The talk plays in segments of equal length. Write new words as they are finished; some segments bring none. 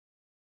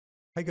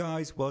Hi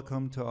guys,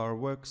 welcome to our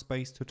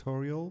Workspace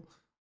tutorial.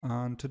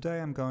 And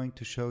today I'm going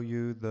to show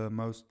you the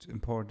most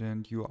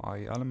important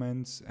UI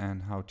elements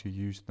and how to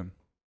use them.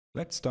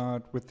 Let's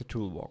start with the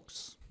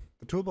Toolbox.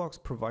 The Toolbox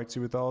provides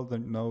you with all the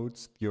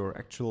nodes your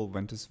actual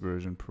Ventuz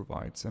version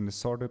provides and is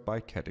sorted by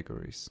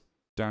categories.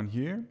 Down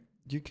here,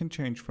 you can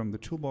change from the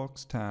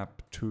Toolbox tab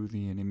to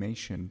the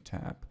Animation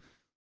tab.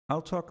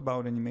 I'll talk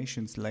about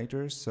animations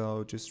later,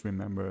 so just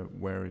remember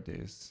where it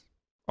is.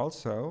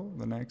 Also,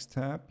 the next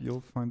tab, you'll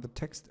find the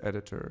text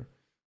editor,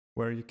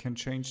 where you can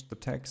change the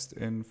text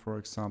in, for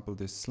example,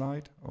 this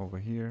slide over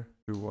here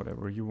to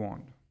whatever you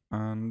want.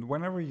 And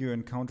whenever you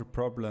encounter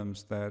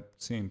problems that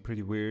seem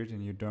pretty weird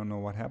and you don't know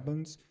what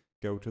happens,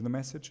 go to the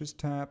Messages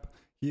tab.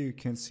 Here you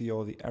can see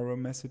all the error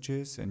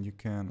messages and you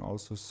can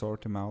also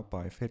sort them out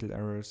by fatal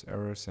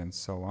errors, and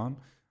so on.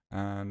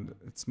 And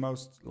it's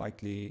most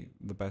likely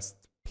the best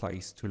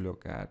place to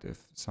look at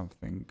if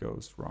something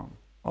goes wrong.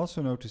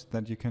 Also notice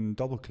that you can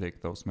double click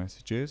those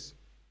messages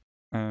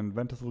and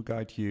Ventuz will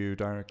guide you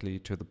directly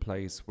to the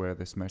place where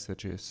this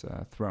message is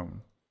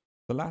thrown.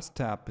 The last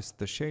tab is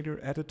the shader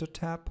editor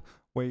tab,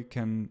 where you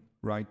can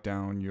write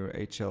down your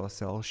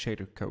HLSL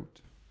shader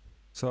code.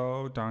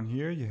 So down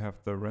here you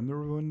have the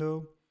render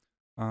window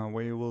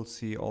where you will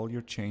see all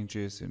your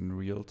changes in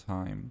real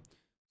time.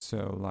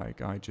 So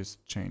like I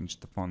just changed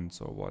the fonts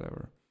or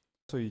whatever.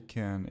 So you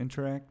can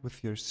interact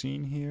with your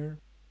scene here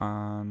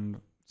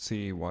and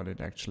see what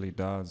it actually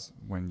does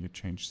when you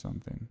change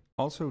something.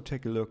 Also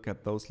take a look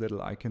at those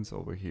little icons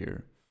over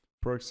here.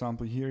 For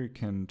example, here you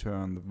can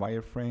turn the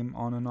wireframe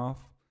on and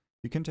off.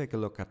 You can take a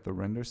look at the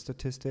render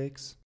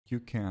statistics. You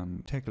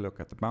can take a look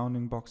at the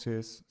bounding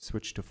boxes,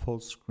 switch to full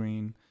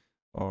screen,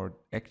 or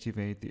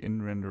activate the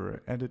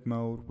in-renderer edit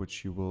mode,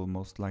 which you will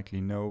most likely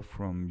know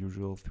from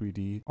usual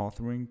 3D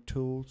authoring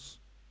tools.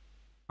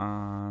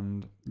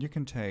 And you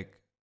can take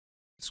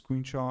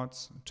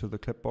screenshots to the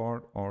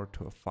clipboard or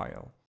to a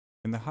file.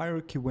 In the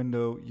hierarchy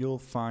window, you'll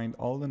find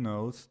all the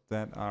nodes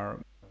that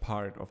are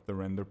part of the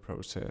render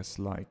process,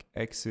 like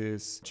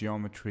axes,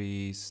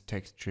 geometries,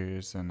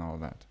 textures, and all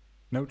that.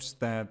 Notice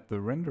that the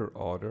render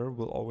order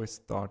will always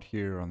start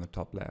here on the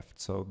top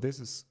left. So this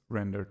is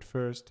rendered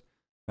first,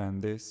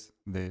 then this,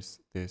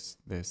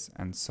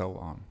 and so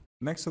on.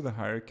 Next to the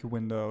hierarchy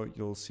window,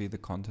 you'll see the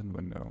content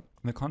window.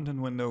 The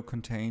content window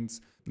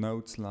contains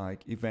nodes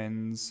like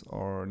events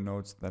or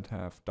nodes that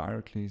have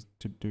directly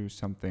to do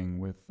something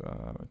with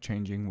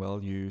changing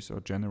values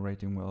or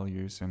generating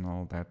values and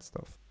all that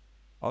stuff.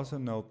 Also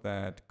note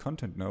that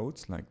content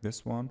nodes like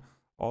this one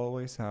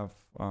always have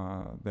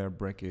their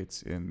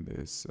brackets in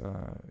this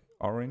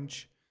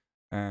orange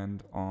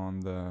and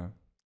on the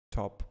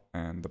top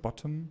and the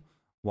bottom,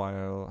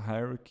 while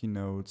hierarchy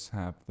nodes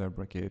have their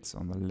brackets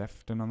on the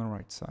left and on the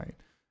right side.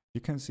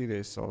 You can see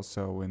this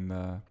also in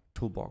the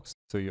toolbox,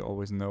 so you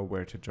always know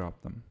where to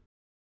drop them.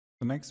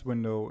 The next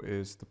window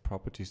is the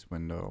properties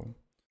window.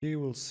 Here you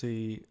will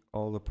see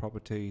all the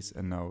properties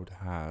a node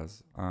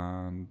has,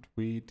 and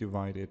we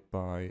divide it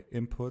by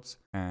inputs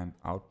and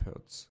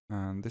outputs.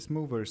 And this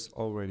mover is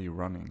already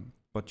running,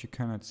 but you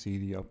cannot see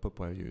the output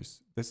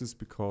values. This is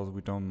because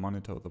we don't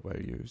monitor the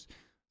values.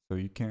 So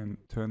you can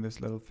turn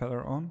this little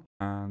feather on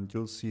and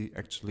you'll see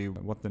actually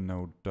what the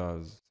node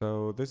does.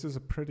 So this is a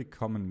pretty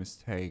common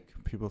mistake.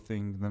 People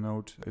think the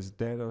node is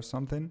dead or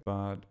something,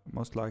 but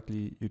most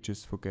likely you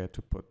just forget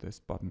to put this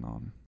button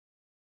on.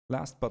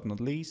 Last but not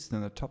least,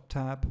 in the top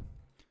tab,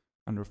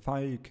 under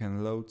File you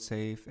can load,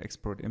 save,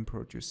 export,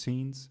 import your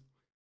scenes.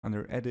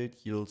 Under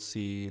Edit you'll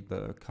see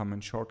the common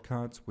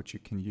shortcuts which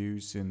you can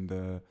use in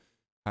the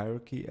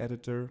hierarchy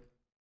editor.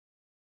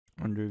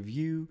 Under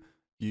View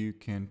you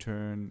can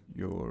turn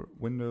your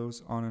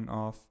windows on and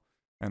off,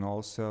 and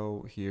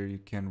also here you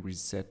can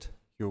reset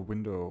your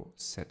window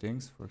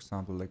settings. For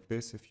example, like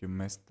this, if you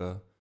messed the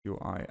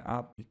UI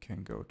up, you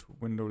can go to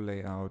window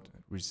layout,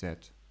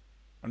 reset.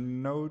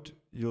 On Node,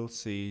 you'll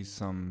see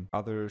some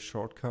other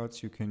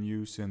shortcuts you can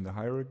use in the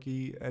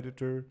hierarchy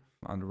editor.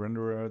 Under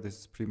renderer, this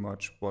is pretty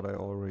much what I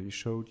already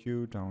showed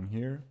you down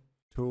here.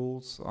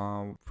 Tools,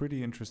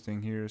 pretty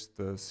interesting. Here's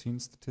the scene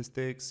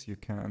statistics. You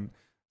can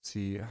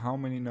see how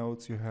many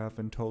nodes you have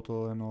in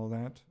total and all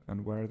that,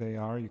 and where they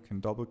are. You can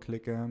double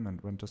click them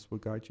and Ventuz will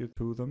guide you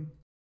through them.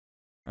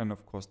 And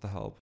of course the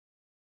help.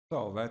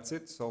 So that's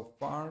it so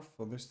far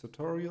for this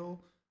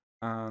tutorial,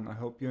 and I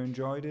hope you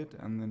enjoyed it,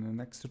 and in the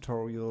next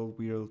tutorial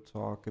we'll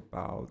talk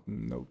about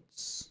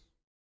nodes.